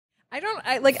I don't.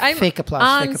 I'm Fake applause.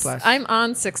 on. Fake applause. I'm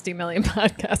on 60 million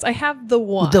podcasts. I have the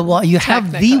one. The one you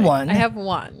have the one. I have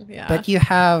one. Yeah. But you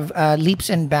have leaps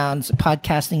and bounds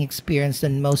podcasting experience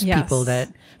than most people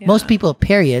most people,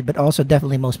 period, but also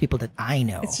definitely most people that I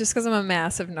know. It's just because I'm a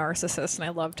massive narcissist and I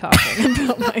love talking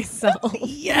about myself.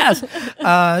 Yes.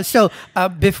 So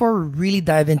before we really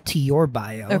dive into your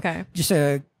bio, okay, just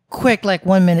a quick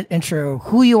 1 minute intro,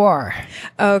 who you are.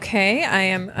 Okay, I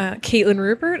am Caitlin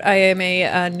Ruppert. I am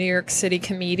a New York City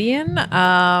comedian.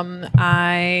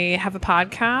 I have a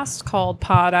podcast called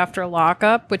Pod After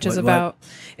Lockup, which is about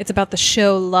it's about the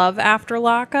show Love After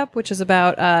Lockup, which is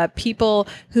about people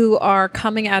who are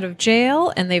coming out of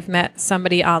jail and they've met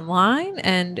somebody online,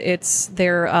 and it's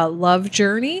their love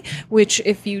journey, which,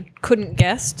 if you couldn't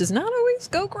guess, does not always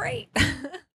go great.